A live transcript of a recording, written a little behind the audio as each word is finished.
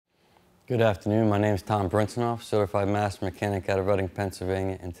Good afternoon. My name is Tom Brintzenhofe, certified master mechanic out of Reading,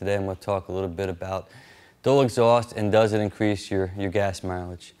 Pennsylvania, and today I'm going to talk a little bit about dual exhaust and does it increase your gas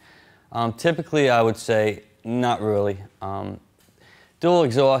mileage. Typically, I would say not really. Dual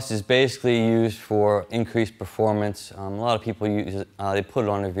exhaust is basically used for increased performance. A lot of people use it, they put it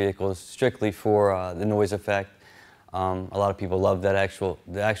on their vehicles strictly for the noise effect. A lot of people love that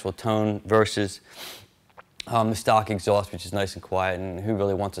the actual tone versus the stock exhaust, which is nice and quiet, and who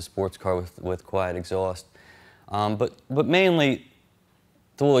really wants a sports car with quiet exhaust? But mainly,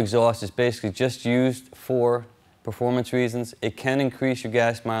 dual exhaust is basically just used for performance reasons. It can increase your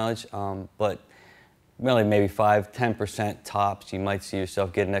gas mileage, but really maybe 5–10% tops. You might see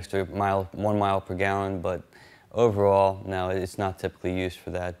yourself get an extra 1 mile per gallon, but overall, no, it's not typically used for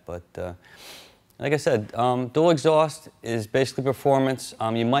that. But like I said, dual exhaust is basically performance.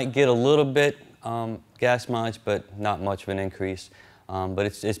 You might get a little bit gas mileage, but not much of an increase. But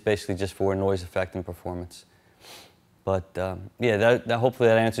it's basically just for noise effect and performance. But yeah, hopefully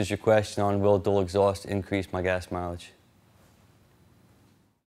that answers your question on will dual exhaust increase my gas mileage.